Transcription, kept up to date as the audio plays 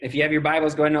If you have your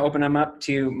Bibles, go ahead and open them up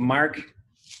to Mark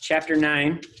chapter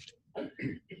 9.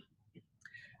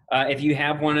 If you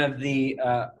have one of the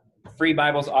free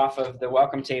Bibles off of the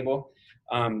welcome table,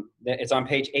 it's on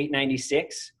page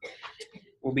 896.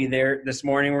 We'll be there this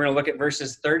morning. We're going to look at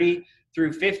verses 30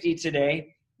 through 50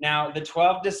 today. Now, the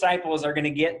 12 disciples are going to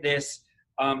get this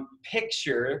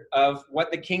picture of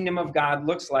what the kingdom of God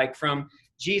looks like from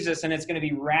Jesus, and it's going to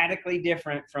be radically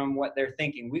different from what they're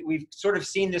thinking. We've sort of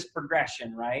seen this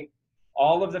progression, right?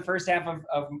 All of the first half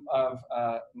of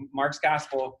Mark's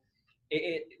gospel,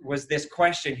 it was this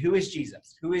question: who is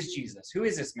Jesus? Who is Jesus? Who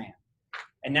is this man?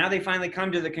 And now they finally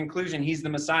come to the conclusion he's the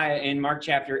Messiah in Mark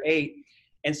chapter 8.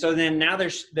 And so then now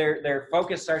their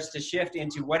focus starts to shift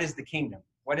into what is the kingdom?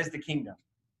 What is the kingdom?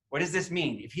 What does this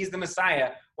mean? If he's the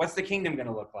Messiah, what's the kingdom going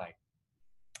to look like?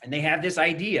 And they have this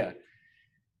idea,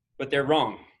 but they're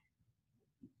wrong.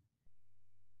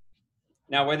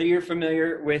 Now, whether you're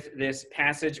familiar with this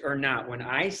passage or not, when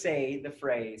I say the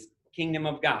phrase kingdom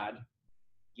of God,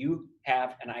 you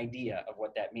have an idea of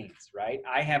what that means, right?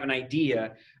 I have an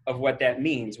idea of what that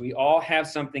means. We all have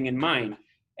something in mind.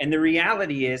 And the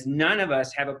reality is none of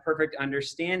us have a perfect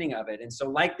understanding of it. And so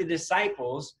like the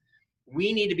disciples,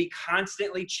 we need to be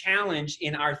constantly challenged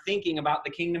in our thinking about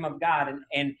the kingdom of God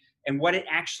and what it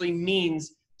actually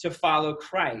means to follow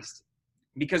Christ.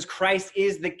 Because Christ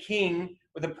is the King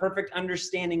with a perfect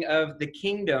understanding of the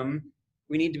kingdom,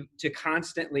 we need to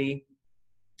constantly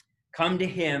come to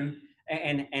him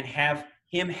and have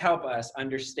him help us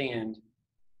understand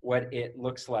what it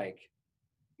looks like.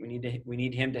 We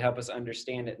need him to help us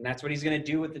understand it. And that's what he's going to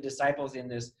do with the disciples in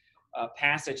this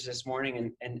passage this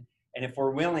morning. And if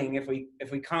we're willing, if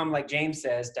we come, like James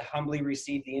says, to humbly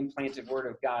receive the implanted word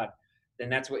of God, then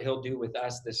that's what he'll do with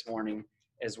us this morning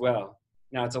as well.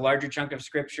 Now, it's a larger chunk of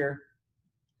scripture.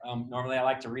 Normally, I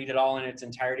like to read it all in its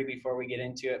entirety before we get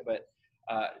into it, but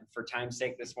for time's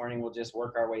sake this morning, we'll just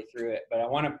work our way through it. But I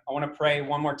want to pray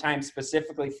one more time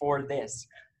specifically for this,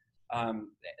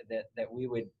 that we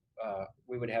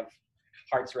would have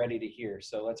hearts ready to hear.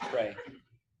 So let's pray.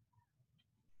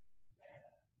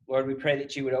 Lord, we pray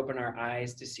that you would open our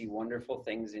eyes to see wonderful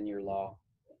things in your law.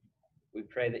 We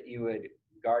pray that you would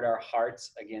guard our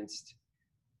hearts against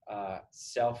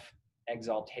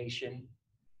self-exaltation,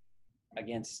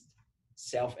 against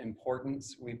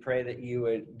self-importance. We pray that you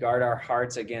would guard our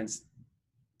hearts against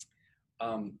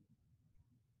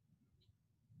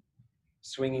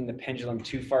swinging the pendulum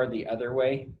too far the other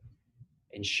way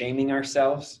and shaming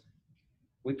ourselves.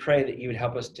 We pray that you would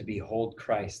help us to behold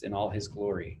Christ in all his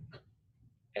glory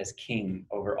as King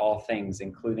over all things,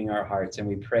 including our hearts. And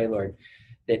we pray, Lord,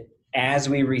 that as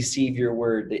we receive your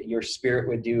word, that your Spirit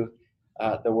would do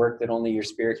the work that only your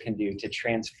Spirit can do to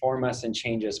transform us and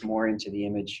change us more into the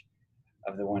image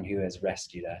of the one who has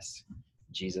rescued us,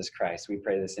 Jesus Christ. We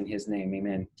pray this in his name.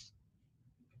 Amen.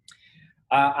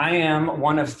 I am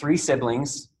one of 3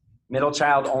 siblings, middle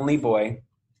child, only boy.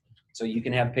 So you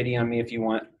can have pity on me if you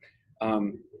want.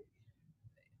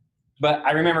 But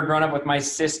I remember growing up with my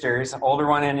sisters, older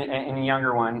one and a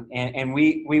younger one, and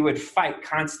we would fight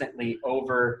constantly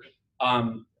over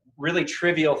really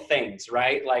trivial things,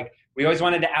 right? Like we always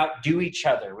wanted to outdo each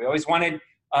other. We always wanted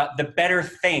the better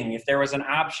thing. If there was an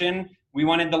option, we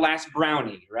wanted the last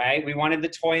brownie, right? We wanted the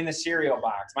toy in the cereal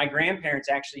box. My grandparents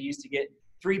actually used to get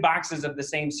 3 boxes of the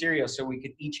same cereal so we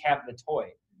could each have the toy.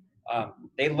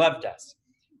 They loved us.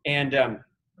 And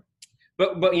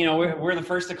but you know, we're the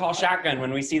first to call shotgun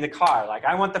when we see the car. Like,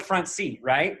 I want the front seat,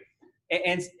 right?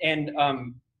 And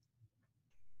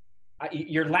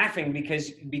you're laughing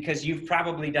because you've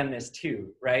probably done this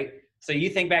too, right? So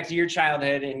you think back to your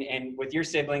childhood and with your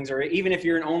siblings, or even if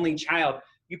you're an only child,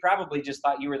 you probably just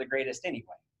thought you were the greatest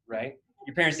anyway, right?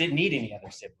 Your parents didn't need any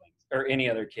other siblings or any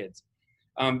other kids.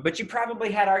 But you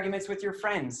probably had arguments with your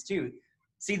friends too.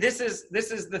 See, this is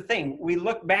the thing. We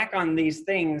look back on these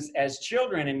things as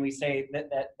children and we say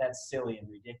that's silly and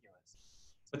ridiculous.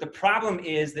 But the problem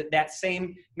is that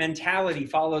same mentality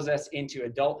follows us into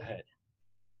adulthood.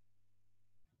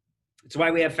 It's why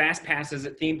we have fast passes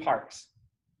at theme parks.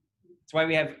 It's why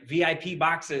we have VIP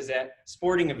boxes at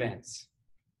sporting events.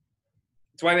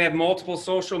 It's why we have multiple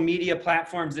social media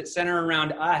platforms that center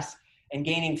around us and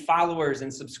gaining followers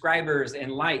and subscribers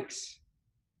and likes.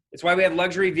 It's why we have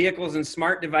luxury vehicles and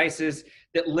smart devices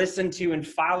that listen to and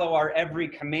follow our every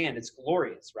command. It's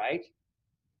glorious, right?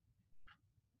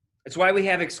 It's why we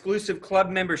have exclusive club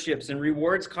memberships and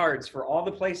rewards cards for all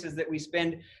the places that we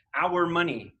spend our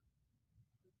money.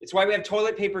 It's why we have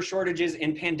toilet paper shortages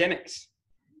in pandemics.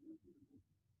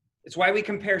 It's why we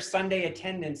compare Sunday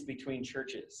attendance between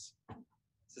churches.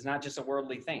 This is not just a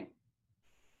worldly thing.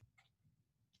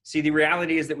 See, the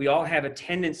reality is that we all have a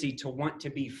tendency to want to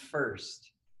be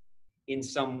first in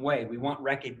some way. We want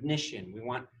recognition. We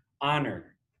want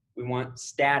honor. We want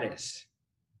status.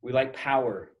 We like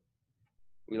power.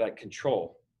 We like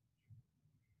control.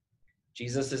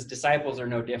 Jesus' disciples are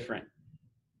no different.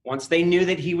 Once they knew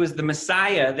that he was the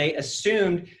Messiah, they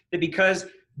assumed that because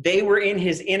they were in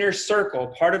his inner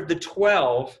circle, part of the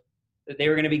 12, that they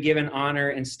were going to be given honor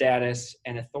and status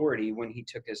and authority when he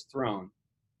took his throne.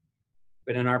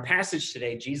 But in our passage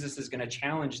today, Jesus is going to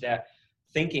challenge that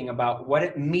thinking about what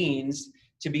it means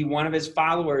to be one of his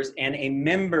followers and a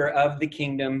member of the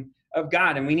kingdom of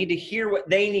God. And we need to hear what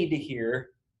they need to hear,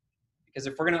 because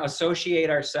if we're going to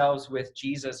associate ourselves with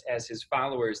Jesus as his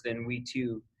followers, then we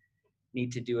too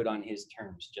need to do it on his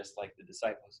terms, just like the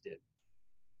disciples did.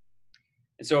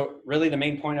 And so really the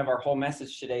main point of our whole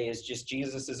message today is just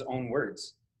Jesus' own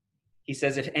words. He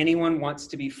says, if anyone wants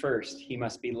to be first, he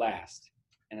must be last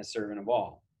and a servant of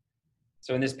all.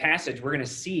 So in this passage, we're going to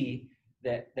see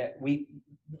that we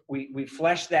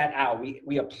flesh that out.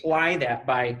 We apply that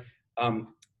by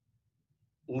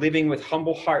living with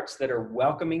humble hearts that are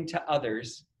welcoming to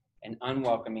others and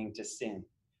unwelcoming to sin.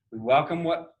 We welcome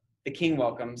what the king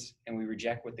welcomes, and we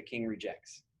reject what the king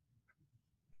rejects.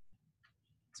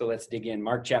 So let's dig in.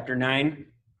 Mark chapter 9,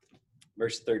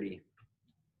 verse 30.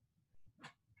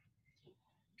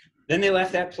 Then they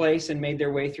left that place and made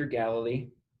their way through Galilee.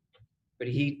 But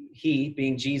he,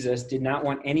 being Jesus, did not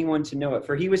want anyone to know it,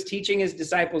 for he was teaching his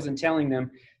disciples and telling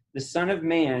them, the Son of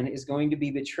Man is going to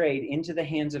be betrayed into the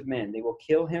hands of men. They will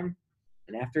kill him,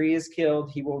 and after he is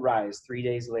killed, he will rise 3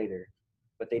 days later.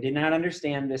 But they did not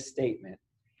understand this statement,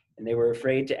 and they were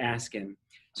afraid to ask him.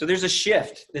 So there's a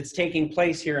shift that's taking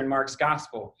place here in Mark's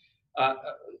gospel.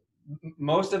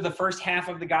 Most of the first half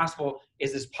of the gospel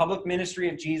is this public ministry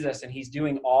of Jesus, and he's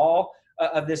doing all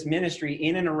of this ministry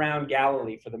in and around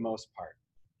Galilee for the most part,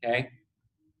 okay?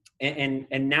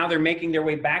 And now they're making their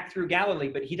way back through Galilee,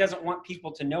 but he doesn't want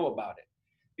people to know about it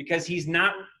because he's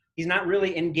not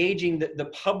really engaging the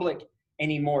public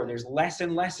anymore. There's less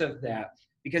and less of that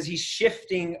because he's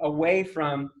shifting away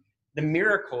from the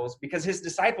miracles because his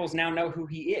disciples now know who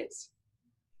he is.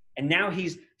 And now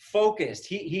he's focused.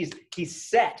 He's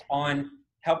set on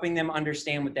helping them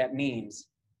understand what that means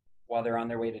while they're on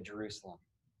their way to Jerusalem.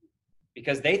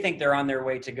 Because they think they're on their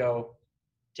way to go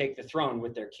take the throne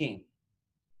with their king.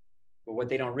 But what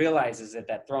they don't realize is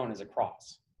that throne is a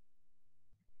cross.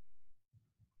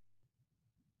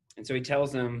 And so he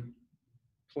tells them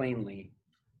plainly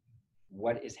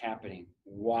what is happening,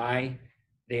 why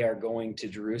they are going to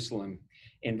Jerusalem.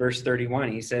 In verse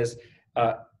 31, he says,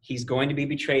 he's going to be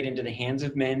betrayed into the hands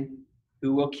of men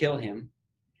who will kill him.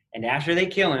 And after they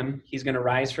kill him, he's going to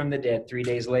rise from the dead 3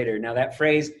 days later. Now that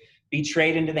phrase,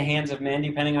 betrayed into the hands of men,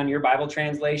 depending on your Bible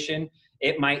translation,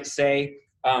 it might say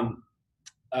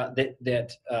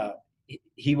that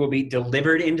he will be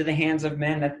delivered into the hands of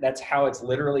men. That's how it's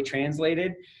literally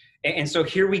translated. And so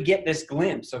here we get this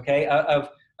glimpse, okay,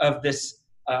 of this,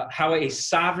 how a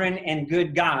sovereign and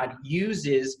good God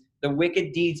uses the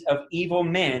wicked deeds of evil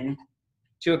men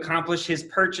to accomplish his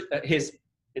purchases.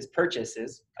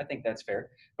 I think that's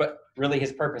fair, but really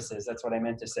his purposes. That's what I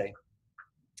meant to say.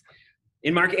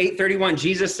 In Mark 8:31,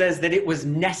 Jesus says that it was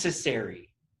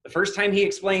necessary. The first time he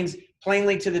explains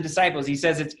plainly to the disciples, he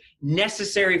says it's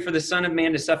necessary for the Son of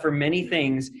Man to suffer many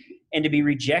things and to be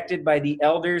rejected by the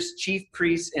elders, chief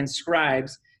priests, and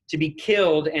scribes, to be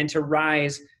killed and to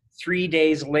rise 3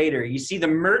 days later. You see, the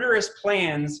murderous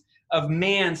plans of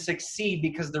man succeed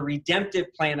because the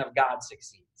redemptive plan of God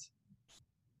succeeds.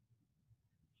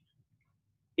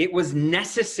 It was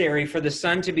necessary for the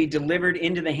Son to be delivered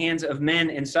into the hands of men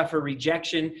and suffer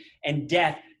rejection and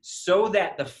death so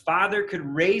that the Father could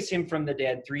raise him from the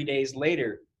dead 3 days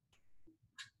later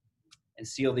and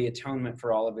seal the atonement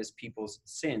for all of his people's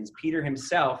sins. Peter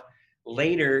himself,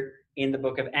 later in the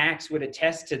book of Acts, would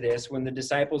attest to this when the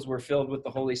disciples were filled with the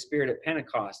Holy Spirit at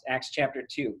Pentecost. Acts chapter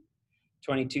 2,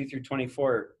 22 through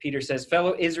 24. Peter says,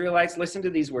 "Fellow Israelites, listen to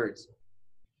these words.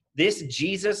 This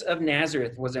Jesus of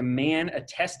Nazareth was a man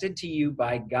attested to you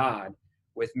by God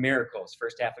with miracles,"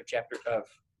 first half of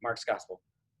Mark's gospel,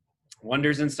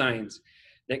 "wonders and signs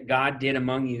that God did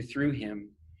among you through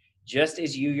him, just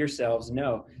as you yourselves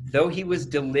know. Though he was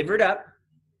delivered up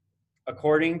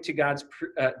according to God's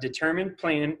determined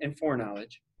plan and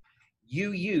foreknowledge,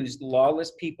 you used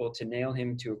lawless people to nail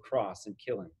him to a cross and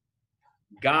kill him.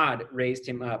 God raised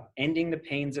him up, ending the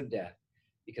pains of death,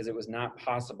 because it was not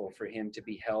possible for him to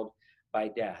be held by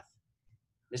death."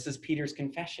 This is Peter's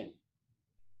confession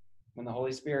when the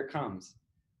Holy Spirit comes.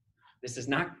 This is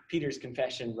not Peter's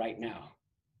confession right now.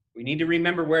 We need to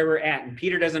remember where we're at. And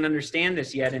Peter doesn't understand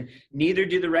this yet, and neither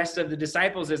do the rest of the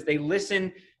disciples as they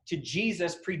listen to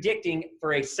Jesus predicting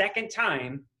for a second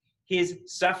time his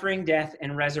suffering, death,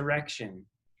 and resurrection.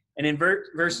 And in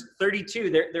verse 32,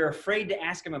 they're afraid to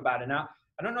ask him about it. Now,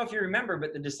 I don't know if you remember,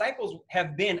 but the disciples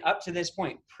have been, up to this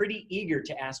point, pretty eager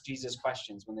to ask Jesus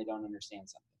questions when they don't understand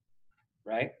something,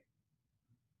 right?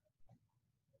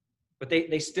 But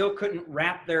they still couldn't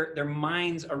wrap their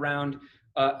minds around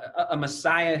a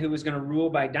Messiah who was going to rule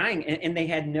by dying. And they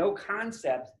had no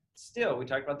concept, still, we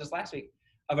talked about this last week,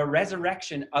 of a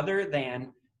resurrection other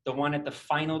than the one at the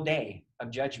final day of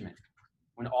judgment,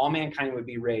 when all mankind would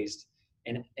be raised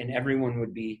and everyone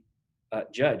would be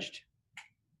judged.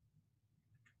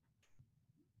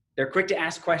 They're quick to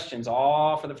ask questions,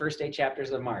 all for the first 8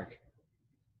 chapters of Mark.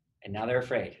 And now they're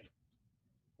afraid.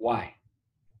 Why?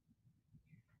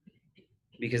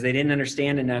 Because they didn't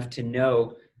understand enough to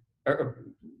know, or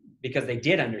because they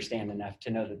did understand enough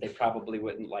to know that they probably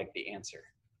wouldn't like the answer.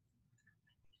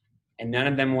 And none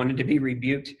of them wanted to be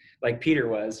rebuked like Peter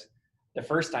was the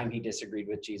first time he disagreed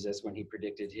with Jesus when he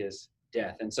predicted his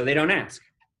death. And so they don't ask.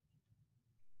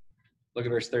 Look at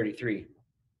verse 33.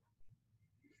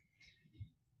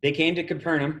 They came to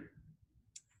Capernaum.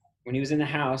 When he was in the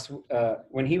house,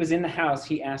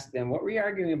 he asked them, "What were you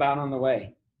arguing about on the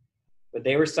way?" But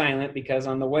they were silent because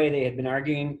on the way they had been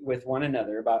arguing with one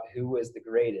another about who was the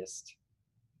greatest.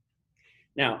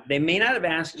 Now, they may not have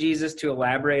asked Jesus to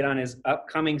elaborate on his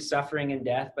upcoming suffering and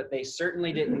death, but they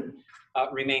certainly didn't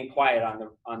remain quiet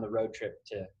on the road trip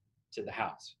to the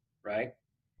house, right?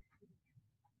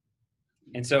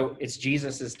 And so it's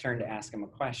Jesus's turn to ask him a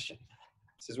question.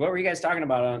 He says, "What were you guys talking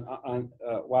about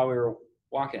while we were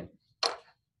walking?"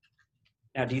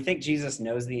 Now, do you think Jesus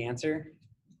knows the answer?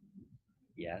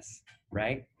 Yes,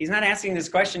 right? He's not asking this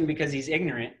question because he's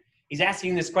ignorant. He's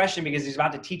asking this question because he's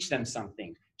about to teach them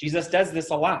something. Jesus does this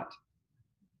a lot.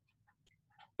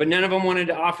 But none of them wanted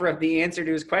to offer up the answer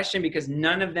to his question because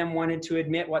none of them wanted to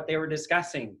admit what they were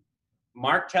discussing.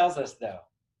 Mark tells us, though,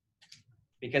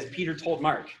 because Peter told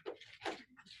Mark.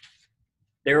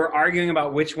 They were arguing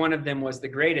about which one of them was the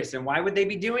greatest. And why would they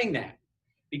be doing that?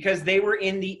 Because they were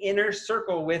in the inner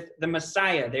circle with the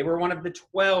Messiah. They were one of the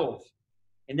 12.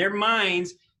 In their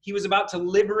minds, he was about to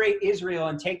liberate Israel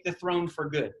and take the throne for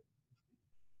good.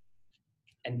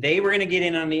 And they were going to get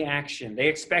in on the action. They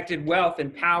expected wealth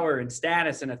and power and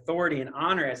status and authority and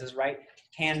honor as his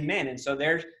right-hand men. And so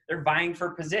they're vying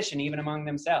for position even among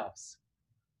themselves.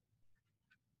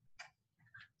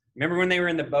 Remember when they were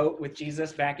in the boat with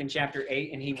Jesus back in chapter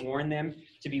 8 and he warned them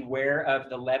to beware of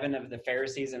the leaven of the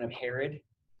Pharisees and of Herod?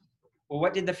 Well,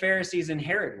 what did the Pharisees and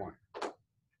Herod want?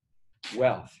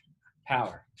 Wealth,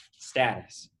 power,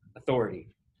 status, authority,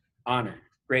 honor,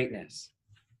 greatness.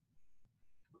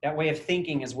 That way of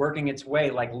thinking is working its way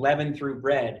like leaven through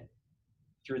bread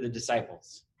through the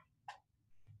disciples.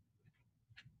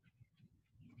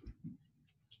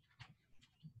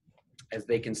 As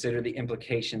they consider the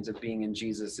implications of being in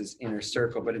Jesus' inner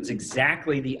circle. But it's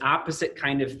exactly the opposite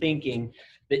kind of thinking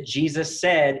that Jesus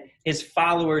said his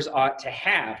followers ought to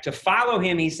have. To follow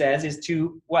him, he says, is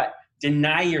to what?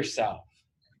 Deny yourself.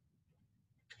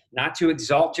 Not to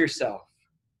exalt yourself.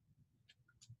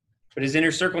 But his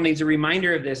inner circle needs a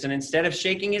reminder of this. And instead of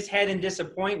shaking his head in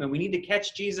disappointment, we need to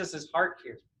catch Jesus' heart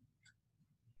here.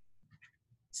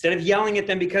 Instead of yelling at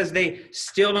them because they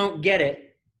still don't get it,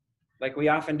 like we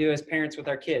often do as parents with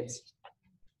our kids,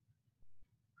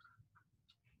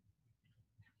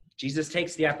 Jesus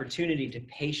takes the opportunity to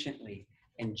patiently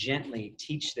and gently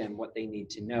teach them what they need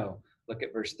to know. Look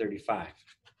at verse 35.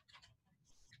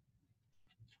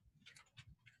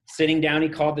 Sitting down, he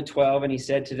called the 12 and he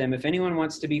said to them, "If anyone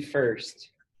wants to be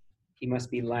first, he must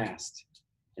be last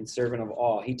and servant of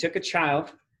all." He took a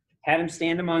child, had him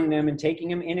stand among them, and taking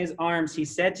him in his arms, he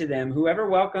said to them, "Whoever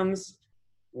welcomes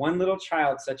one little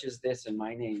child such as this in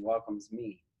my name welcomes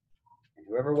me. And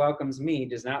whoever welcomes me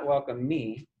does not welcome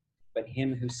me, but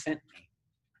him who sent me."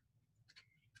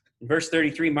 In verse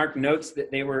 33, Mark notes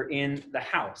that they were in the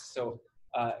house. So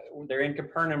they're in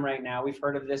Capernaum right now. We've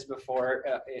heard of this before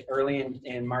early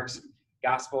in Mark's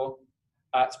gospel.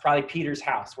 It's probably Peter's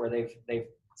house where they've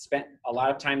spent a lot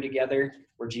of time together,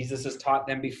 where Jesus has taught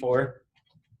them before.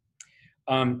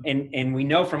 And we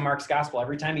know from Mark's gospel,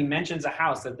 every time he mentions a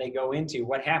house that they go into,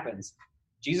 what happens?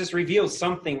 Jesus reveals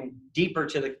something deeper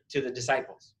to the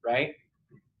disciples, right?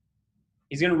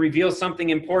 He's going to reveal something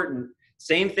important.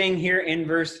 Same thing here in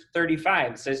verse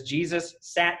 35. It says, Jesus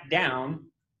sat down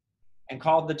and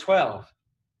called the 12.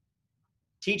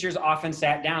 Teachers often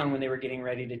sat down when they were getting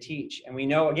ready to teach. And we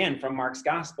know, again, from Mark's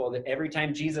gospel, that every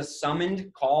time Jesus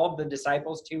called the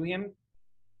disciples to him,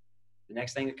 the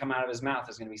next thing to come out of his mouth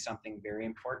is going to be something very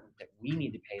important that we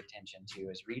need to pay attention to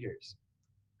as readers.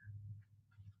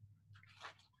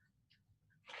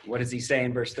 What does he say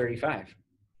in verse 35?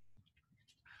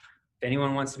 If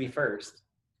anyone wants to be first,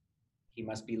 he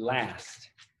must be last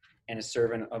and a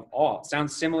servant of all. It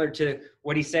sounds similar to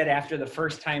what he said after the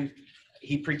first time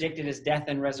he predicted his death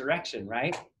and resurrection,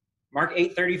 right? Mark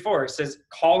 8:34 says,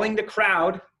 calling the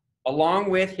crowd along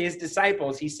with his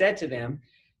disciples, he said to them,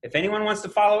 if anyone wants to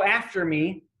follow after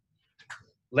me,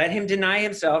 let him deny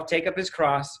himself, take up his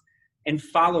cross, and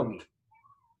follow me.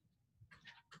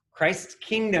 Christ's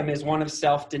kingdom is one of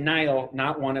self-denial,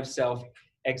 not one of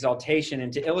self-exaltation.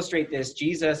 And to illustrate this,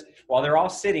 Jesus, while they're all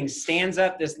sitting, stands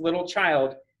up this little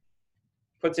child,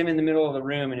 puts him in the middle of the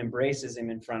room, and embraces him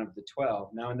in front of the 12.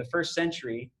 Now, in the first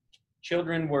century,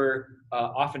 children were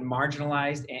often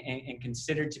marginalized and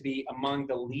considered to be among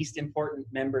the least important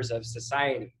members of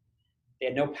society. They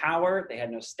had no power, they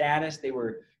had no status, they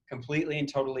were completely and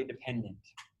totally dependent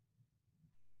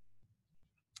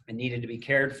and needed to be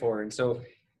cared for. And so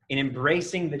in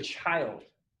embracing the child,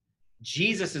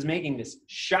 Jesus is making this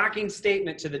shocking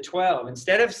statement to the 12.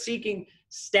 Instead of seeking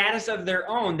status of their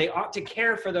own, they ought to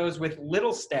care for those with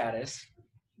little status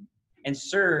and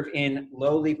serve in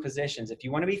lowly positions. If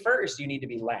you want to be first, you need to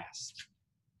be last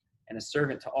and a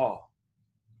servant to all.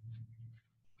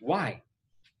 Why?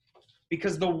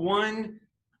 Because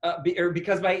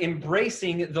because by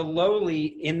embracing the lowly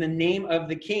in the name of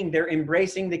the king, they're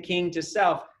embracing the king to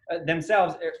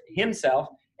himself.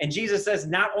 And Jesus says,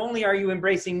 not only are you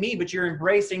embracing me, but you're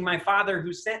embracing my Father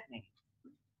who sent me.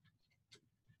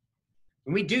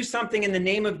 When we do something in the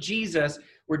name of Jesus,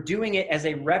 we're doing it as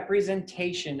a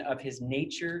representation of his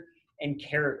nature and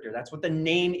character. That's what the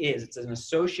name is. It's an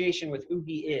association with who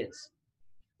he is.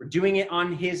 We're doing it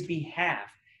on his behalf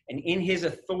and in his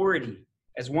authority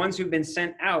as ones who've been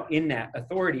sent out in that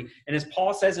authority. And as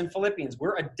Paul says in Philippians,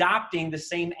 we're adopting the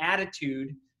same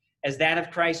attitude as that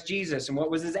of Christ Jesus. And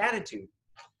what was his attitude?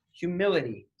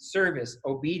 Humility, service,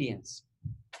 obedience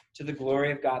to the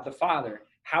glory of God the Father.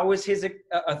 How was his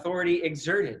authority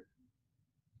exerted?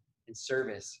 In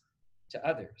service to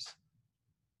others.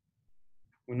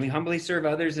 When we humbly serve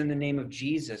others in the name of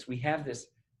Jesus, we have this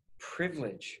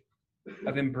privilege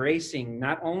of embracing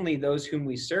not only those whom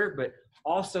we serve, but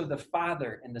also the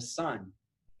Father and the Son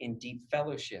in deep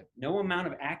fellowship. No amount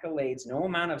of accolades, no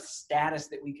amount of status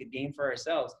that we could gain for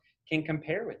ourselves can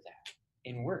compare with that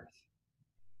in worth.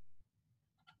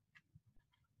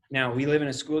 Now, we live in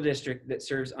a school district that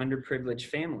serves underprivileged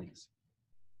families.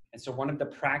 And so one of the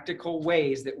practical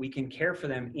ways that we can care for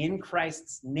them in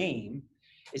Christ's name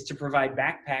is to provide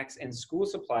backpacks and school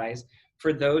supplies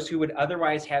for those who would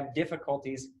otherwise have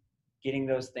difficulties getting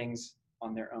those things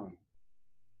on their own.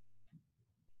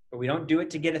 But we don't do it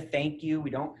to get a thank you. We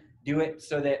don't do it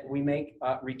so that we make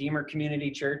Redeemer Community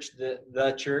Church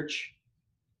the church.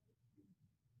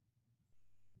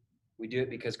 We do it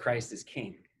because Christ is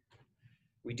King.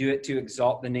 We do it to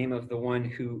exalt the name of the one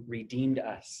who redeemed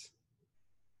us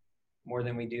more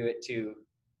than we do it to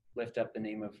lift up the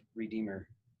name of Redeemer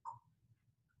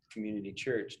Community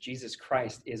Church. Jesus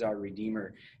Christ is our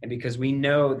Redeemer. And because we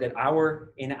know that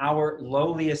in our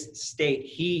lowliest state,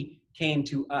 he came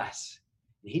to us.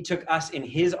 He took us in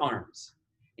his arms.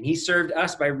 And he served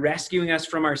us by rescuing us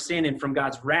from our sin and from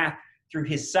God's wrath through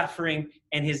his suffering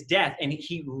and his death. And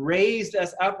he raised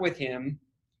us up with him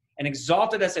and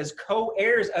exalted us as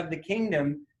co-heirs of the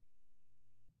kingdom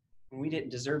when we didn't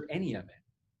deserve any of it.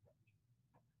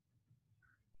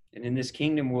 And in this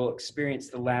kingdom, we'll experience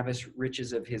the lavish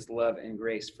riches of his love and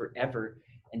grace forever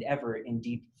and ever in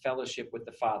deep fellowship with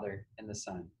the Father and the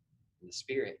Son and the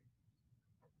Spirit.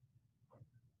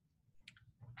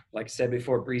 Like I said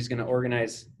before, Bree's going to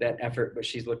organize that effort, but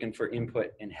she's looking for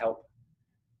input and help.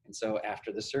 And so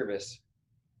after the service,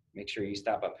 make sure you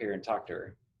stop up here and talk to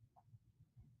her.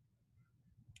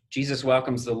 Jesus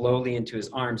welcomes the lowly into his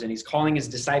arms, and he's calling his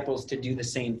disciples to do the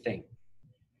same thing.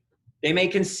 They may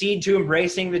concede to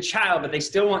embracing the child, but they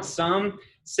still want some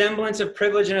semblance of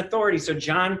privilege and authority. So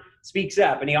John speaks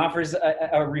up, and he offers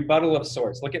a rebuttal of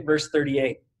sorts. Look at verse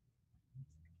 38.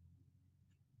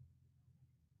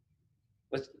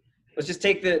 Let's just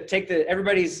take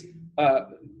everybody's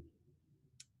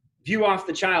view off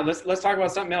the child. Let's talk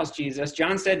about something else, Jesus.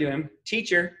 John said to him,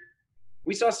 "Teacher,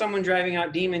 we saw someone driving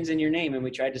out demons in your name, and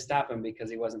we tried to stop him because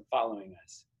he wasn't following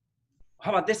us." How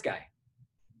about this guy?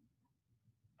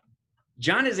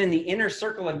 John is in the inner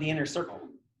circle of the inner circle.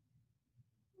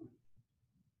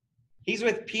 He's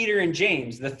with Peter and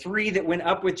James, the three that went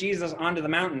up with Jesus onto the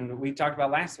mountain that we talked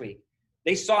about last week.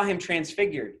 They saw him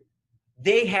transfigured.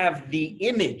 They have the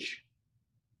image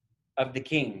of the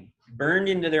king burned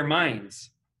into their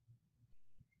minds.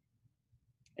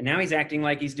 And now he's acting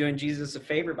like he's doing Jesus a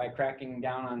favor by cracking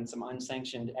down on some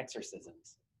unsanctioned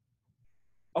exorcisms.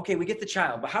 Okay, we get the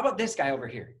child, but how about this guy over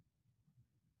here?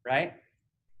 Right?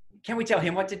 Can't we tell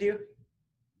him what to do?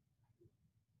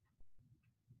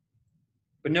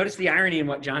 But notice the irony in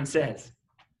what John says.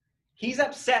 He's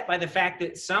upset by the fact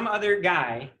that some other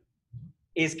guy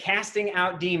is casting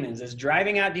out demons, is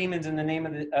driving out demons in the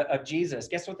name of Jesus.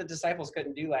 Guess what the disciples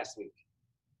couldn't do last week?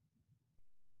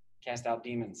 Cast out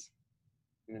demons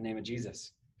in the name of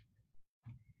Jesus.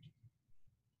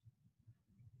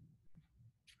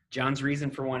 John's reason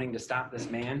for wanting to stop this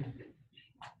man,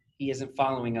 he isn't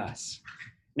following us.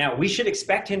 Now, we should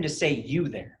expect him to say you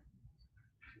there.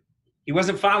 He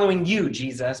wasn't following you,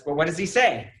 Jesus, but what does he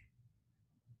say?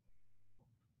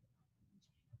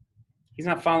 He's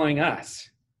not following us.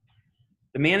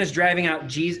 The man is driving out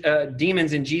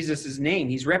demons in Jesus' name.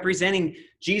 He's representing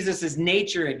Jesus'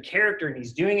 nature and character, and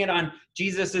he's doing it on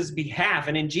Jesus' behalf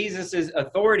and in Jesus'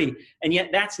 authority. And yet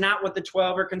that's not what the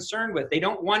 12 are concerned with. They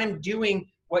don't want him doing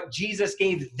what Jesus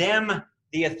gave them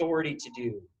the authority to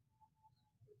do,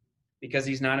 because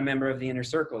he's not a member of the inner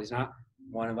circle. He's not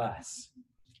one of us.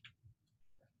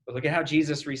 But look at how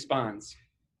Jesus responds.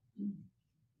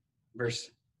 Verse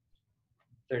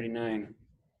 39.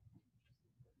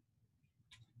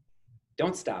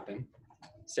 Don't stop him,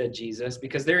 said Jesus,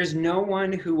 because there is no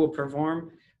one who will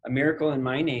perform a miracle in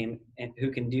my name and who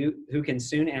can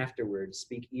soon afterwards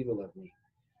speak evil of me.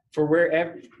 For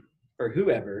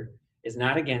whoever is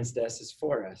not against us is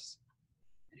for us.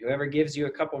 Whoever gives you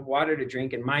a cup of water to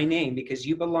drink in my name, because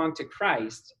you belong to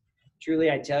Christ,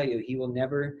 truly I tell you, he will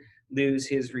never lose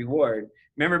his reward.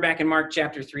 Remember back in Mark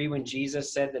chapter 3 when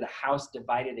Jesus said that a house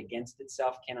divided against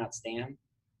itself cannot stand?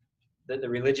 That the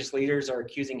religious leaders are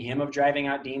accusing him of driving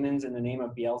out demons in the name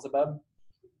of Beelzebub?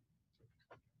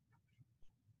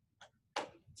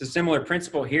 It's a similar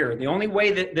principle here. The only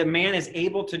way that the man is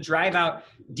able to drive out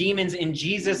demons in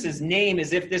Jesus' name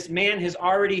is if this man has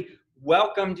already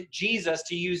welcomed Jesus,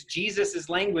 to use Jesus'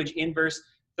 language in verse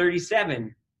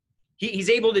 37. He's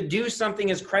able to do something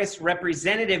as Christ's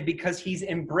representative because he's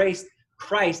embraced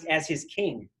Christ as his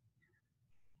king.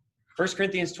 1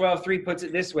 Corinthians 12:3 puts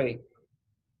it this way.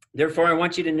 Therefore, I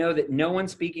want you to know that no one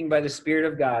speaking by the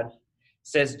Spirit of God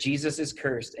says Jesus is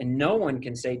cursed, and no one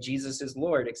can say Jesus is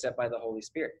Lord except by the Holy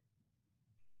Spirit.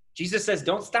 Jesus says,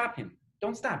 don't stop him.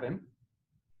 Don't stop him,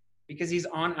 because he's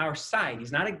on our side.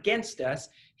 He's not against us.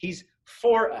 He's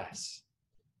for us.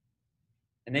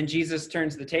 And then Jesus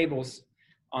turns the tables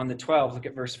on the 12. Look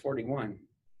at verse 41.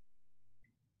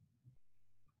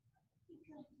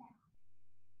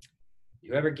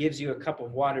 Whoever gives you a cup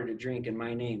of water to drink in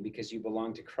my name because you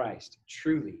belong to Christ,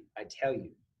 truly, I tell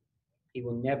you, he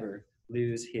will never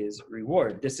lose his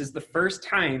reward. This is the first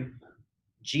time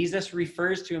Jesus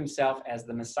refers to himself as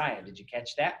the Messiah. Did you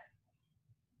catch that?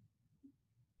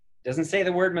 Doesn't say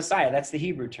the word Messiah. That's the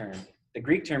Hebrew term. The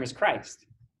Greek term is Christ.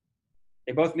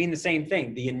 They both mean the same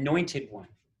thing, the anointed one.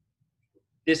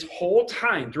 This whole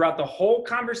time, throughout the whole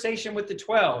conversation with the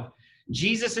 12,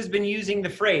 Jesus has been using the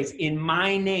phrase, in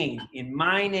my name, in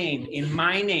my name, in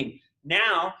my name.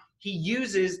 Now he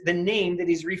uses the name that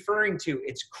he's referring to.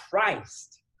 It's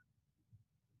Christ.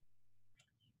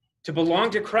 To belong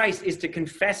to Christ is to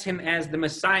confess him as the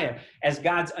Messiah, as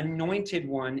God's anointed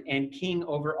one and king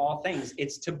over all things.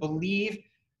 It's to believe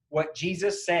what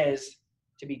Jesus says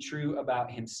to be true about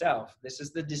himself. This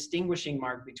is the distinguishing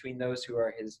mark between those who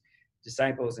are his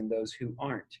disciples and those who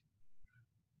aren't.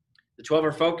 The 12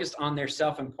 are focused on their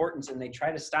self-importance, and they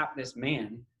try to stop this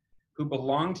man who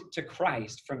belonged to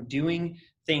Christ from doing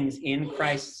things in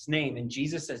Christ's name. And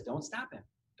Jesus says, don't stop him.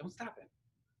 Don't stop him.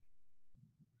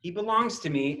 He belongs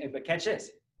to me, but catch this,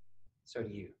 so do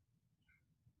you.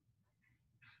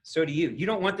 So do you. You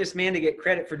don't want this man to get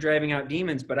credit for driving out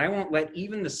demons, but I won't let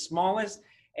even the smallest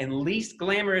and least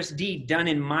glamorous deed done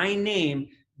in my name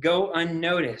go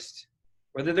unnoticed,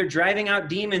 whether they're driving out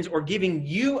demons or giving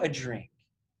you a drink.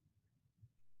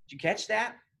 Did you catch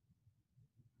that?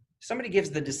 Somebody gives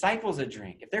the disciples a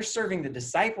drink. If they're serving the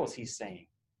disciples, he's saying,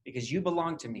 because you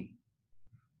belong to me,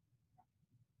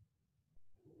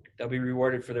 they'll be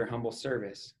rewarded for their humble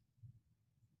service.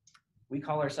 We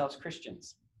call ourselves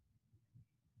Christians.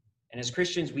 And as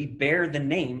Christians, we bear the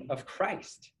name of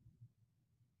Christ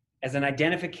as an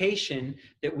identification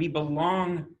that we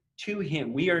belong to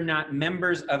him. We are not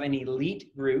members of an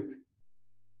elite group.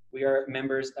 We are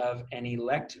members of an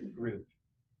elect group,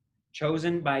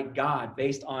 chosen by God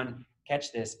based on,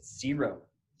 catch this, 0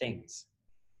 things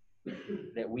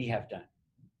that we have done.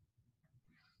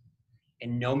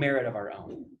 And no merit of our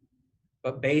own,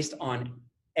 but based on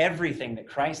everything that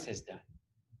Christ has done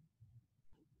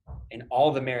and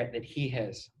all the merit that he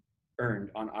has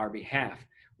earned on our behalf.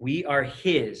 We are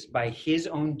his by his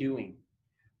own doing,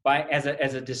 as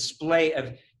a display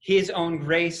of his own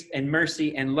grace and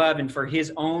mercy and love, and for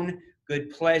his own good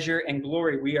pleasure and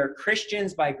glory. We are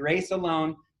Christians by grace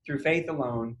alone, through faith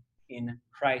alone, in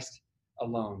Christ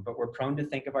alone. But we're prone to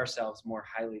think of ourselves more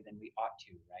highly than we ought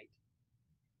to, right?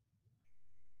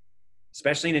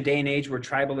 Especially in a day and age where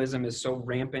tribalism is so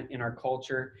rampant in our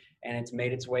culture and it's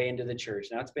made its way into the church.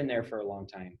 Now, it's been there for a long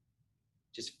time.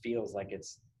 It just feels like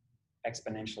it's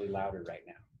exponentially louder right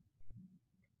now.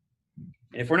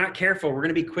 And if we're not careful, we're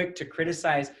going to be quick to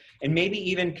criticize and maybe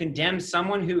even condemn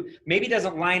someone who maybe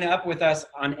doesn't line up with us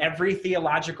on every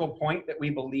theological point that we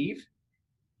believe.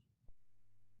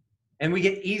 And we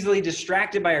get easily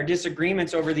distracted by our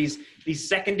disagreements over these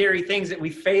secondary things that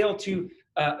we fail to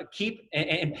keep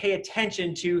and pay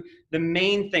attention to the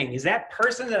main thing. Is that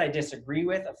person that I disagree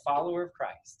with a follower of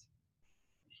Christ?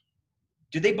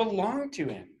 Do they belong to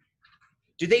him?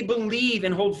 Do they believe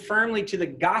and hold firmly to the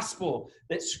gospel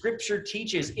that Scripture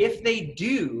teaches? If they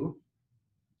do,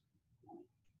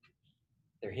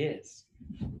 they're his.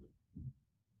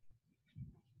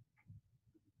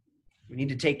 We need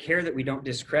to take care that we don't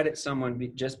discredit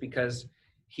someone just because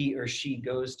he or she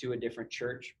goes to a different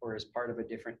church or is part of a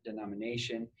different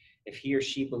denomination. If he or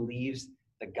she believes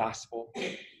the gospel,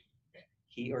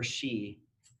 he or she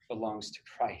belongs to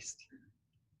Christ.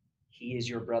 He is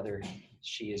your brother.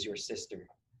 She is your sister.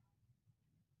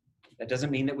 That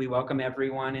doesn't mean that we welcome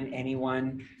everyone and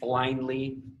anyone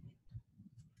blindly.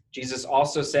 Jesus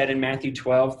also said in Matthew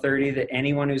 12:30 that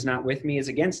anyone who's not with me is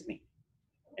against me.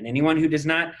 And anyone who does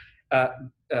not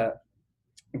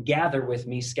gather with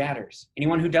me scatters.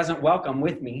 Anyone who doesn't welcome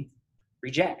with me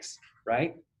rejects,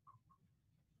 right?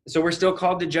 So we're still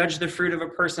called to judge the fruit of a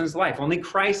person's life. Only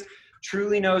Christ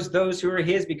truly knows those who are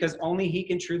his, because only he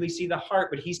can truly see the heart.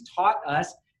 But he's taught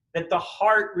us that the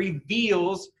heart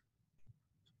reveals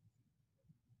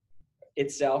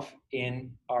itself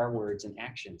in our words and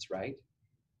actions, right?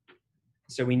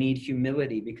 So we need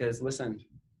humility because, listen,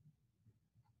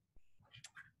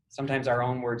 sometimes our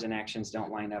own words and actions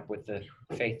don't line up with the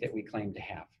faith that we claim to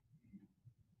have.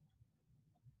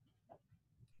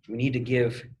 We need to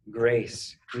give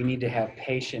grace. We need to have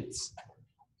patience.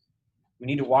 We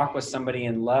need to walk with somebody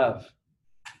in love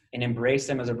and embrace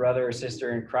them as a brother or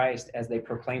sister in Christ as they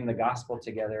proclaim the gospel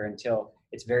together until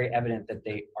it's very evident that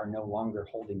they are no longer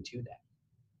holding to that.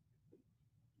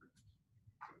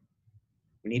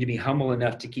 We need to be humble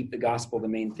enough to keep the gospel the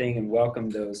main thing and welcome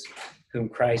those whom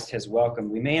Christ has welcomed.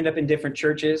 We may end up in different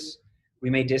churches. We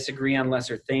may disagree on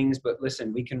lesser things, but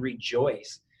listen, we can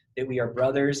rejoice that we are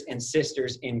brothers and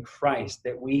sisters in Christ,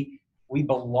 that we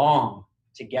belong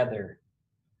together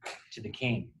to the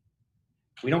King.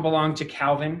 We don't belong to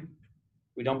Calvin.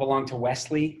 We don't belong to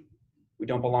Wesley. We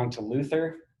don't belong to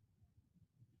Luther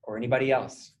or anybody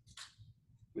else.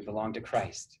 We belong to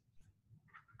Christ.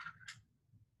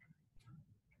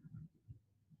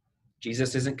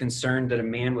 Jesus isn't concerned that a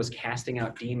man was casting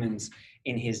out demons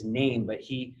in his name, but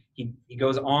he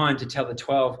goes on to tell the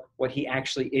 12 what he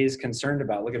actually is concerned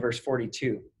about. Look at verse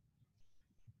 42.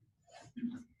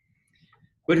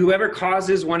 But whoever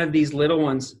causes one of these little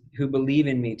ones who believe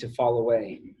in me to fall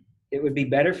away, it would be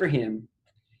better for him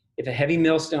if a heavy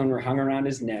millstone were hung around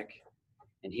his neck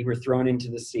and he were thrown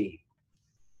into the sea.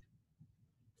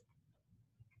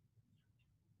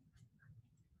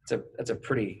 That's a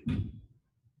pretty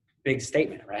big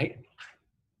statement, right?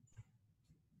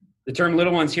 The term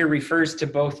little ones here refers to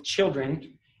both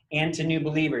children and to new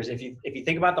believers. If you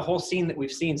think about the whole scene that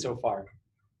we've seen so far,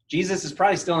 Jesus is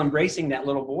probably still embracing that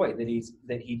little boy that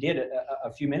he did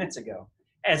a few minutes ago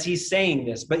as he's saying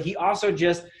this. But he also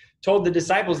just told the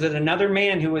disciples that another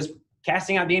man who was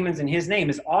casting out demons in his name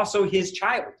is also his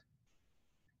child.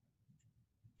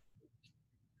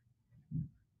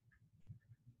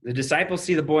 The disciples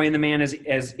see the boy and the man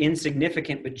as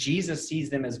insignificant, but Jesus sees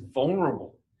them as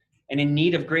vulnerable and in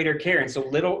need of greater care. And so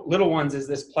little ones is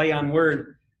this play on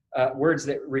words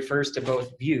that refers to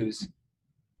both views.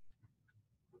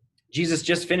 Jesus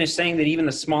just finished saying that even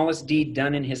the smallest deed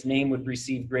done in his name would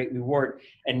receive great reward.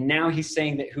 And now he's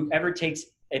saying that whoever takes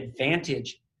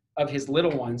advantage of his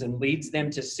little ones and leads them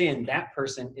to sin, that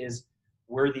person is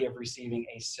worthy of receiving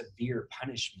a severe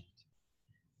punishment.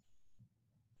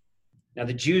 Now,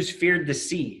 the Jews feared the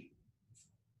sea.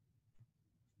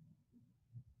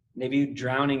 They viewed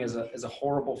drowning as a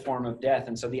horrible form of death.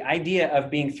 And so the idea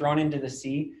of being thrown into the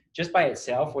sea just by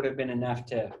itself would have been enough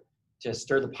to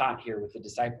stir the pot here with the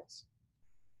disciples.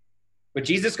 But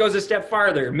Jesus goes a step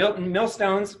farther.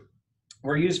 Millstones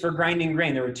were used for grinding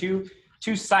grain. There were two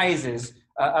two sizes,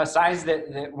 a size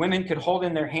that women could hold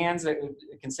in their hands that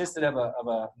consisted of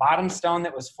a bottom stone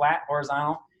that was flat,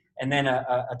 horizontal, and then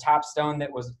a top stone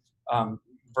that was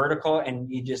vertical,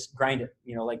 and you just grind it,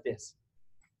 like this.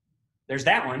 There's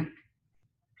that one.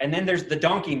 And then there's the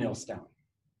donkey millstone,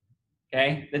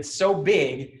 okay? That's so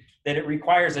big that it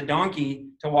requires a donkey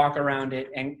to walk around it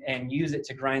and use it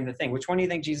to grind the thing. Which one do you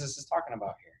think Jesus is talking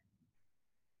about here?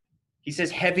 He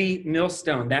says heavy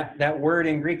millstone. That word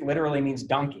in Greek literally means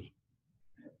donkey.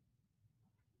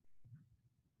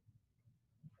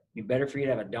 It'd be better for you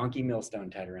to have a donkey millstone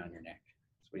tied around your neck.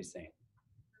 That's what he's saying.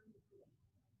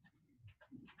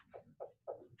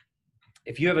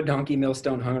 If you have a donkey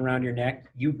millstone hung around your neck,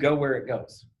 you go where it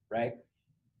goes, right?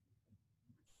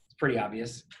 It's pretty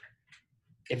obvious.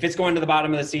 If it's going to the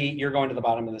bottom of the sea, you're going to the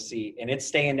bottom of the sea, and it's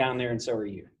staying down there, and so are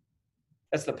you.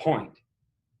 That's the point.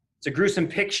 It's a gruesome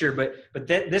picture, but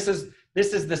this is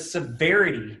the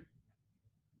severity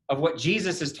of what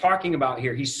Jesus is talking about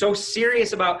here. He's so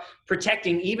serious about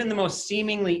protecting even the most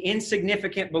seemingly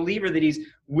insignificant believer that he's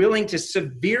willing to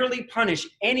severely punish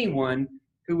anyone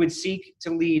who would seek to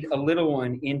lead a little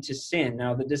one into sin.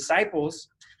 Now, the disciples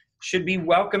should be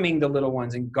welcoming the little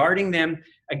ones and guarding them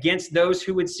against those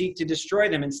who would seek to destroy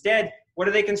them. Instead, what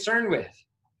are they concerned with?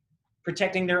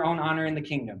 Protecting their own honor in the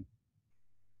kingdom.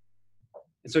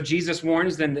 And so Jesus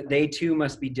warns them that they too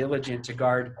must be diligent to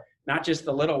guard not just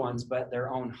the little ones, but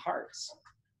their own hearts.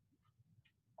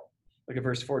 Look at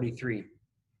verse 43.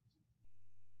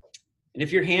 And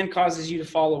if your hand causes you to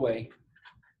fall away,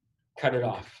 cut it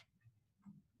off.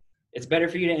 It's better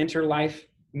for you to enter life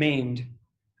maimed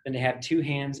than to have two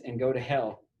hands and go to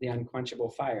hell, the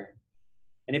unquenchable fire.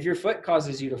 And if your foot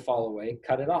causes you to fall away,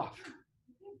 cut it off.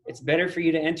 It's better for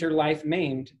you to enter life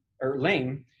maimed or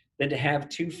lame than to have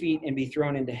 2 feet and be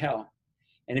thrown into hell.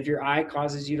 And if your eye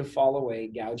causes you to fall away,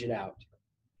 gouge it out.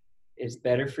 It's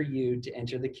better for you to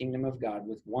enter the kingdom of God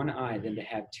with one eye than to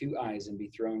have 2 eyes and be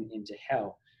thrown into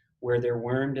hell, where their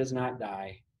worm does not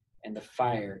die and the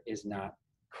fire is not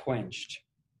quenched.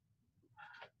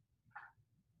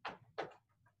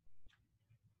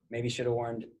 Maybe should have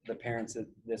warned the parents that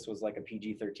this was like a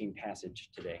PG-13 passage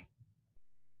today.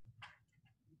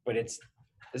 But this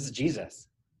is Jesus.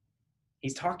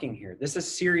 He's talking here. This is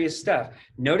serious stuff.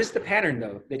 Notice the pattern,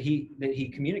 though, that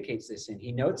he communicates this in.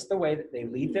 He notes the way that they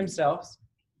lead themselves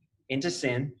into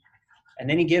sin, and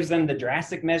then he gives them the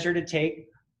drastic measure to take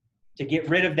to get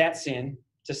rid of that sin,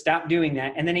 to stop doing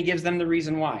that, and then he gives them the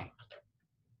reason why.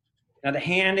 Now, the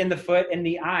hand and the foot and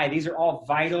the eye, these are all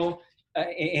vital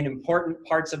and important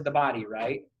parts of the body,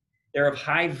 right? They're of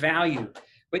high value.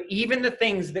 But even the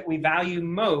things that we value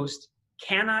most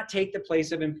cannot take the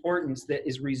place of importance that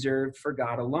is reserved for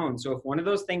God alone. So if one of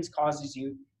those things causes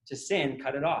you to sin,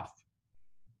 cut it off.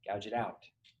 Gouge it out.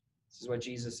 This is what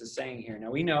Jesus is saying here.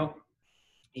 Now we know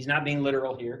he's not being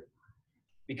literal here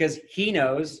because he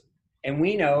knows, and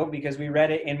we know because we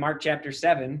read it in Mark chapter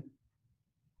 7,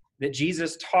 that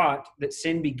Jesus taught that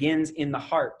sin begins in the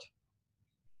heart.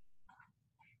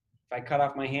 If I cut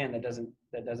off my hand, that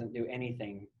doesn't do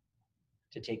anything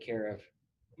to take care of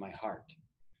my heart.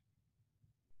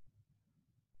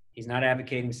 He's not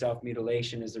advocating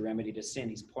self-mutilation as the remedy to sin.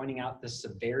 He's pointing out the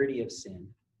severity of sin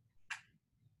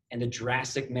and the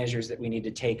drastic measures that we need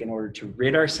to take in order to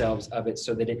rid ourselves of it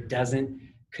so that it doesn't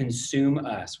consume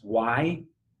us. Why?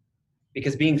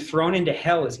 Because being thrown into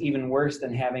hell is even worse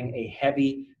than having a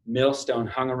heavy millstone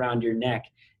hung around your neck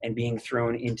and being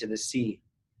thrown into the sea.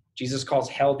 Jesus calls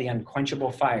hell the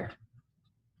unquenchable fire.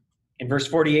 In verse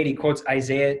 48, he quotes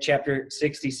Isaiah chapter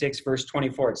 66, verse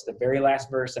 24. It's the very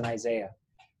last verse in Isaiah.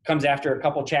 It comes after a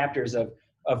couple chapters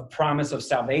of promise of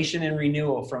salvation and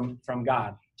renewal from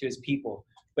God to his people.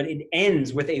 But it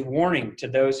ends with a warning to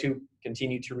those who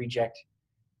continue to reject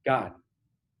God.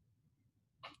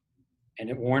 And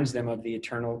it warns them of the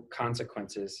eternal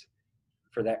consequences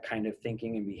for that kind of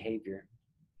thinking and behavior.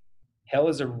 Hell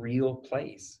is a real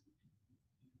place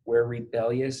where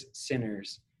rebellious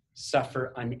sinners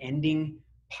suffer unending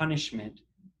punishment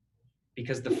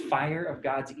because the fire of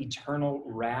God's eternal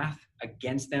wrath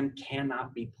against them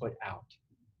cannot be put out.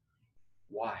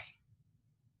 Why?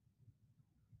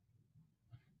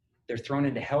 They're thrown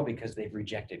into hell because they've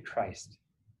rejected Christ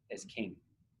as king.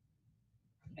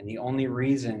 And the only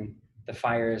reason the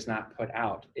fire is not put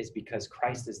out is because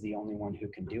Christ is the only one who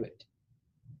can do it.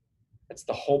 That's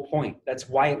the whole point. That's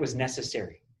why it was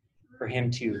necessary for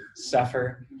him to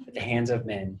suffer at the hands of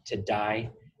men, to die,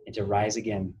 and to rise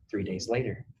again 3 days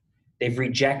later. They've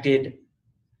rejected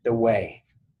the way,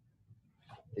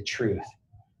 the truth,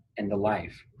 and the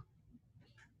life.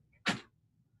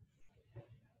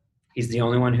 He's the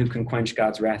only one who can quench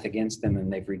God's wrath against them,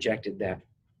 and they've rejected that.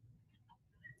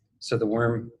 So the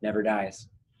worm never dies,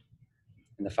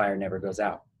 and the fire never goes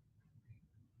out.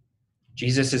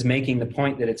 Jesus is making the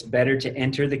point that it's better to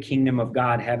enter the kingdom of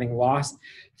God having lost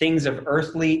things of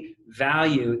earthly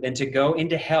value than to go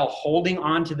into hell holding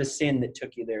on to the sin that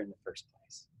took you there in the first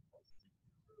place.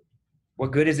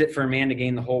 What good is it for a man to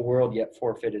gain the whole world yet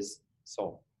forfeit his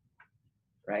soul?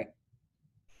 Right?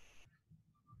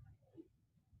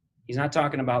 He's not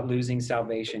talking about losing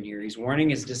salvation here. He's warning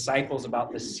his disciples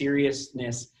about the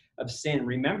seriousness of sin.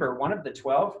 Remember, one of the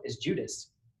 12 is Judas.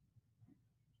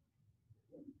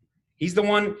 He's the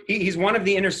one, he's one of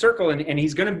the inner circle, and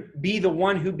he's going to be the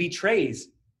one who betrays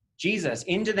Jesus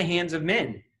into the hands of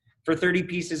men for 30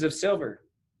 pieces of silver.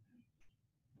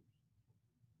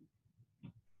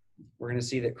 We're going to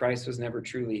see that Christ was never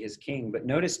truly his king. But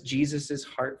notice Jesus's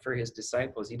heart for his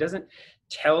disciples. He doesn't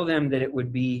tell them that it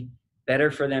would be better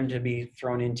for them to be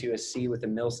thrown into a sea with a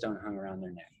millstone hung around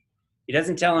their neck. He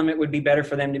doesn't tell them it would be better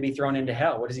for them to be thrown into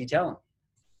hell. What does he tell them?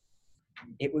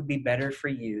 It would be better for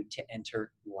you to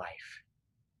enter life.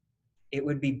 It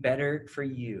would be better for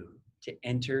you to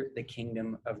enter the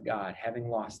kingdom of God, having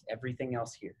lost everything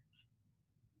else here,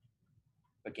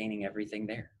 but gaining everything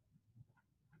there.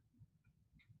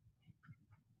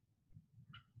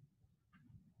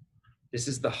 This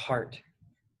is the heart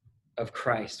of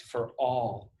Christ for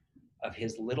all of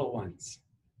his little ones,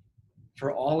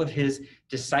 for all of his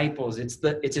disciples.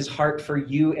 It's his heart for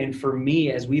you and for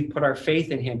me as we've put our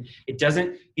faith in him. He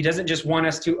doesn't just want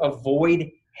us to avoid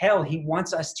hell. He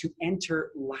wants us to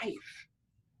enter life.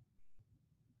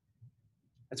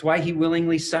 That's why he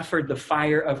willingly suffered the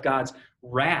fire of God's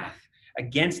wrath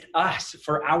against us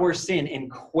for our sin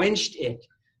and quenched it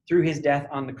through his death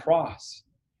on the cross.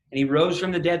 And he rose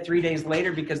from the dead 3 days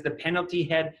later because the penalty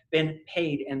had been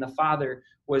paid and the Father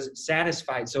was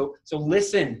satisfied. So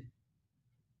listen.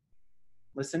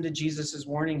 Listen to Jesus'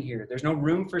 warning here. There's no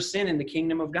room for sin in the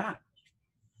kingdom of God.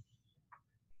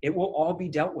 It will all be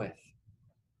dealt with.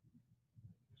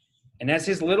 And as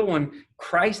his little one,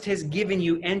 Christ has given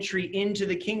you entry into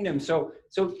the kingdom. So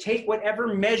take whatever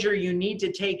measure you need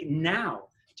to take now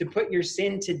to put your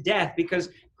sin to death, because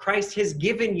Christ has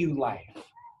given you life.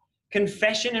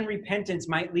 Confession and repentance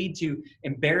might lead to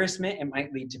embarrassment. It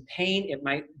might lead to pain. It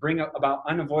might bring about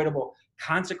unavoidable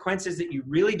consequences that you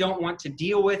really don't want to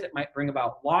deal with. It might bring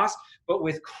about loss. But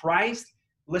with Christ,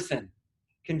 listen,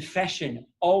 confession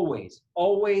always,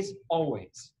 always,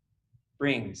 always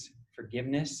brings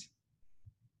forgiveness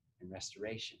and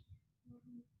restoration.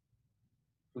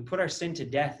 We put our sin to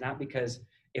death, not because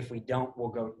if we don't, we'll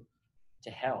go to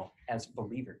hell as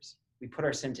believers. We put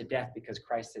our sin to death because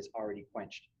Christ has already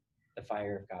quenched the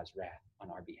fire of God's wrath on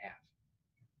our behalf.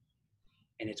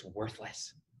 And it's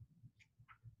worthless.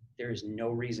 There is no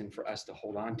reason for us to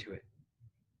hold on to it.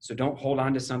 So don't hold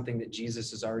on to something that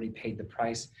Jesus has already paid the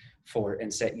price for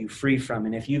and set you free from.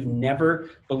 And if you've never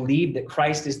believed that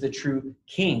Christ is the true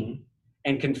King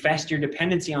and confessed your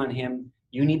dependency on him,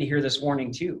 you need to hear this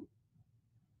warning too.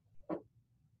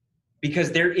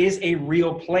 Because there is a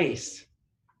real place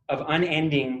of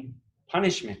unending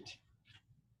punishment.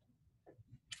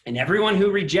 And everyone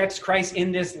who rejects Christ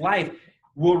in this life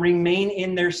will remain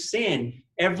in their sin.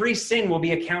 Every sin will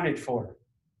be accounted for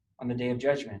on the day of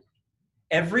judgment.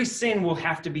 Every sin will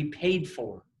have to be paid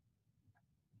for.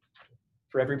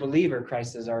 For every believer,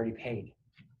 Christ has already paid.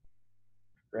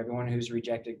 For everyone who's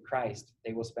rejected Christ,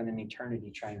 they will spend an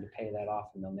eternity trying to pay that off,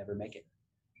 and they'll never make it.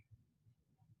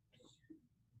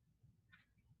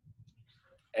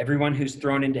 Everyone who's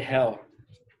thrown into hell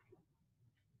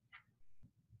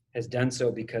has done so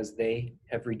because they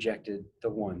have rejected the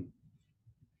one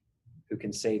who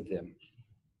can save them.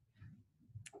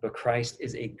 But Christ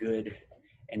is a good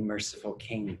and merciful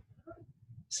King.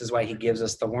 This is why he gives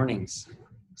us the warnings.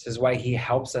 This is why he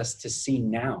helps us to see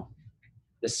now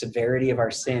the severity of our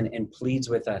sin and pleads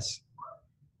with us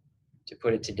to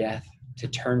put it to death, to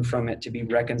turn from it, to be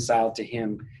reconciled to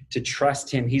him, to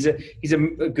trust him. He's a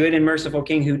good and merciful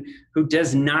King who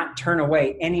does not turn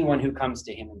away anyone who comes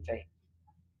to him in faith.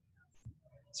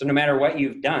 So no matter what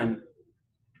you've done,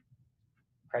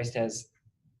 Christ has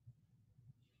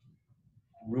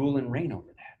rule and reign over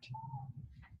that.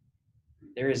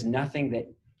 There is nothing that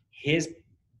his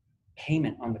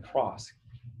payment on the cross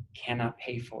cannot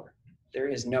pay for. There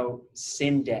is no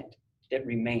sin debt that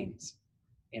remains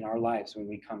in our lives when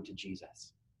we come to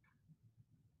Jesus.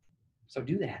 So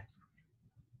do that.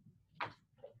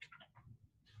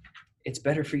 It's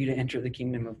better for you to enter the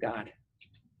kingdom of God,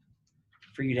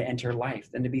 for you to enter life,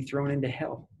 than to be thrown into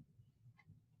hell.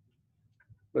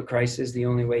 But Christ is the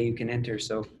only way you can enter,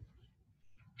 so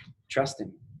trust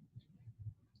him.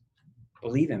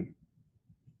 Believe him.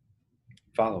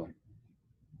 Follow him.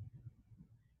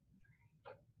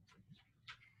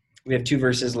 We have 2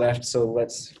 verses left, so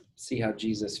let's see how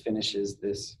Jesus finishes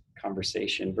this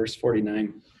conversation. Verse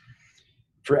 49.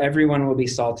 For everyone will be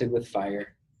salted with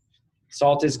fire.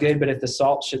 Salt is good, but if the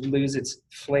salt should lose its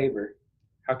flavor,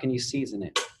 how can you season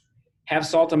it? Have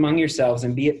salt among yourselves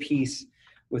and be at peace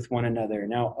with one another.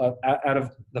 Now, out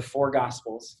of the 4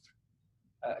 Gospels,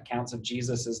 accounts of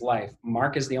Jesus' life,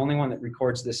 Mark is the only one that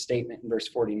records this statement in verse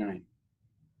 49.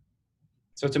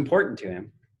 So it's important to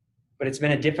him, but it's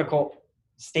been a difficult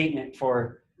statement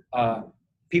for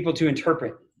people to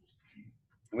interpret.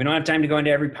 We don't have time to go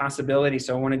into every possibility,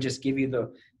 so I want to just give you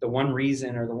the one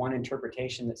reason or the one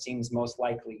interpretation that seems most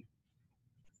likely.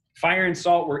 Fire and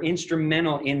salt were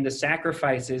instrumental in the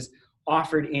sacrifices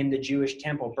offered in the Jewish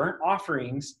temple. Burnt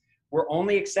offerings were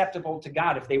only acceptable to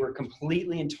God if they were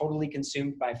completely and totally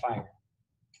consumed by fire.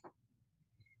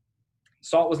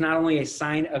 Salt was not only a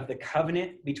sign of the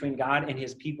covenant between God and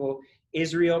his people,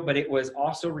 Israel, but it was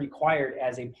also required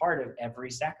as a part of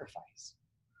every sacrifice.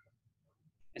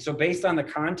 And so based on the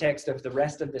context of the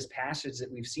rest of this passage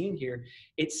that we've seen here,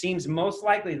 it seems most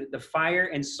likely that the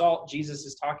fire and salt Jesus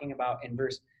is talking about in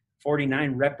verse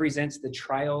 49 represents the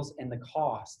trials and the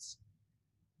costs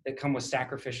that come with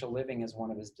sacrificial living as one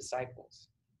of his disciples.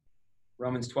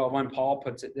 Romans 12:1, Paul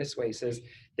puts it this way. He says,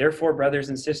 therefore, brothers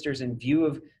and sisters, in view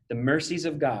of the mercies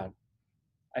of God,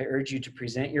 I urge you to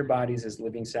present your bodies as a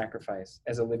living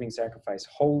sacrifice,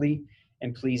 holy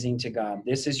and pleasing to God.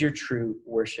 This is your true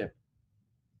worship.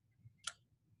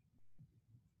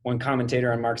 One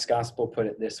commentator on Mark's gospel put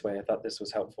it this way. I thought this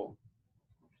was helpful.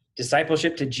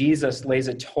 Discipleship to Jesus lays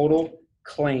a total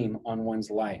claim on one's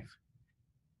life.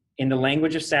 In the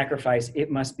language of sacrifice,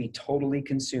 it must be totally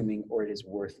consuming or it is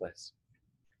worthless.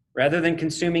 Rather than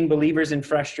consuming believers in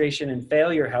frustration and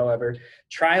failure, however,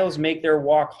 trials make their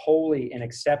walk holy and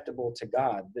acceptable to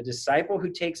God. The disciple who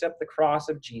takes up the cross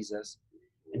of Jesus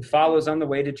and follows on the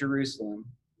way to Jerusalem,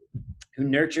 who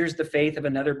nurtures the faith of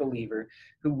another believer,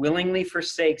 who willingly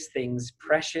forsakes things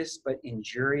precious but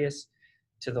injurious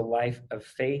to the life of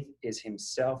faith, is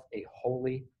himself a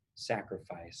holy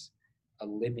sacrifice, a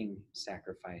living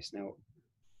sacrifice. Now,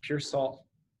 pure salt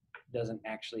doesn't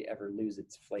actually ever lose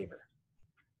its flavor.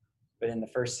 But in the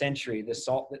first century, the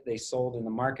salt that they sold in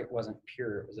the market wasn't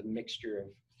pure. It was a mixture of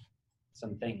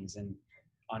some things. And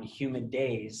on humid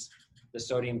days, the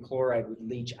sodium chloride would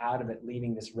leach out of it,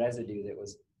 leaving this residue that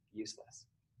was useless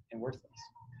and worthless.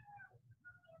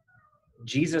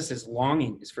 Jesus'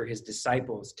 longing is for his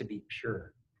disciples to be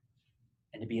pure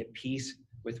and to be at peace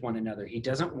with one another. He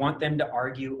doesn't want them to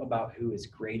argue about who is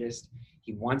greatest.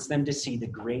 He wants them to see the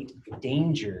great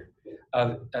danger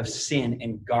of sin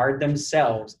and guard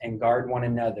themselves and guard one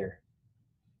another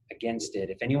against it.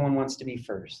 If anyone wants to be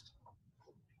first,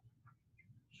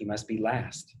 he must be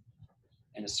last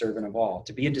and a servant of all.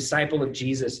 To be a disciple of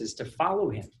Jesus is to follow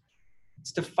him.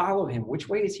 It's to follow him. Which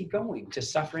way is he going? To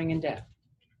suffering and death.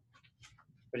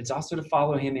 But it's also to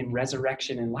follow him in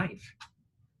resurrection and life.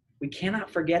 We cannot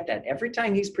forget that. Every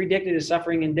time he's predicted his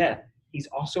suffering and death, he's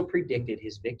also predicted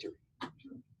his victory.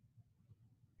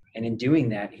 And in doing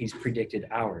that, he's predicted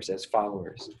ours as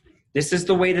followers. This is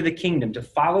the way to the kingdom. To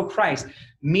follow Christ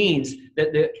means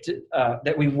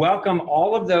that we welcome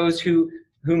all of those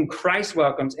whom Christ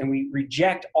welcomes, and we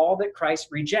reject all that Christ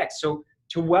rejects. So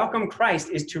to welcome Christ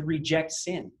is to reject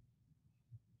sin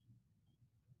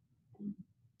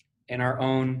and our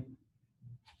own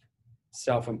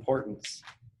self-importance.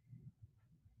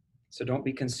 So don't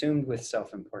be consumed with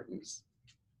self-importance.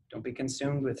 Don't be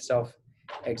consumed with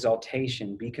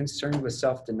self-exaltation. Be concerned with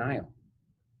self-denial.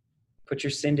 Put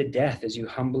your sin to death as you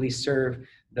humbly serve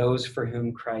those for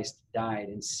whom Christ died,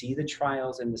 and see the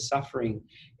trials and the suffering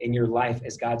in your life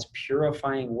as God's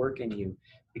purifying work in you.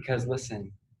 Because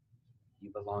listen,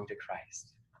 you belong to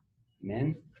Christ.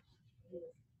 Amen?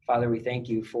 Father, we thank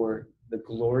you for the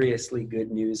gloriously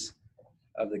good news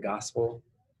of the gospel.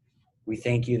 We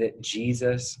thank you that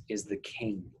Jesus is the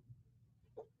King,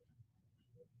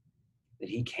 that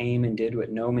he came and did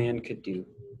what no man could do.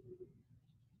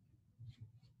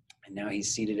 And now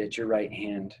he's seated at your right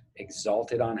hand,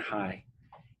 exalted on high,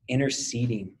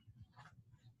 interceding,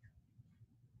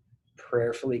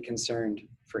 prayerfully concerned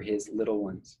for his little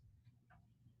ones.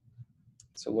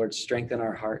 So Lord, strengthen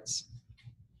our hearts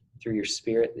through your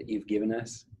Spirit that you've given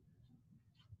us,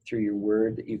 through your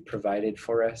word that you've provided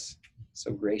for us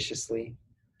so graciously,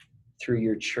 through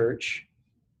your church,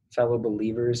 fellow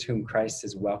believers whom Christ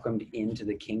has welcomed into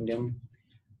the kingdom.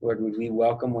 Lord, would we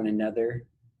welcome one another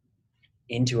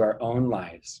into our own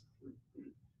lives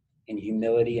in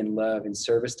humility and love and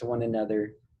service to one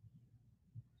another,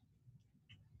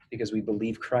 because we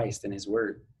believe Christ and his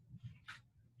word.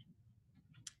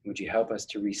 Would you help us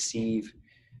to receive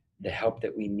the help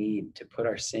that we need to put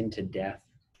our sin to death,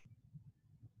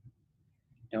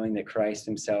 knowing that Christ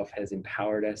himself has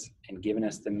empowered us and given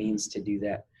us the means to do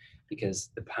that because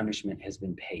the punishment has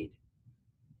been paid.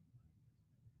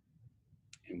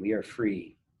 And we are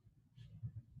free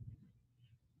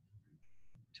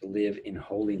to live in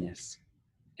holiness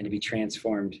and to be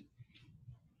transformed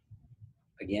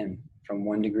again from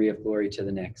one degree of glory to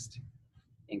the next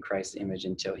in Christ's image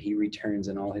until he returns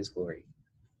in all his glory.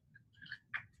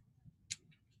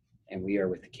 And we are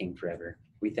with the King forever.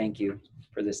 We thank you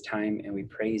for this time, and we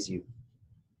praise you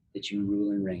that you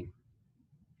rule and reign.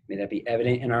 May that be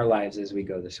evident in our lives as we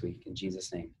go this week. In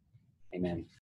Jesus' name, amen.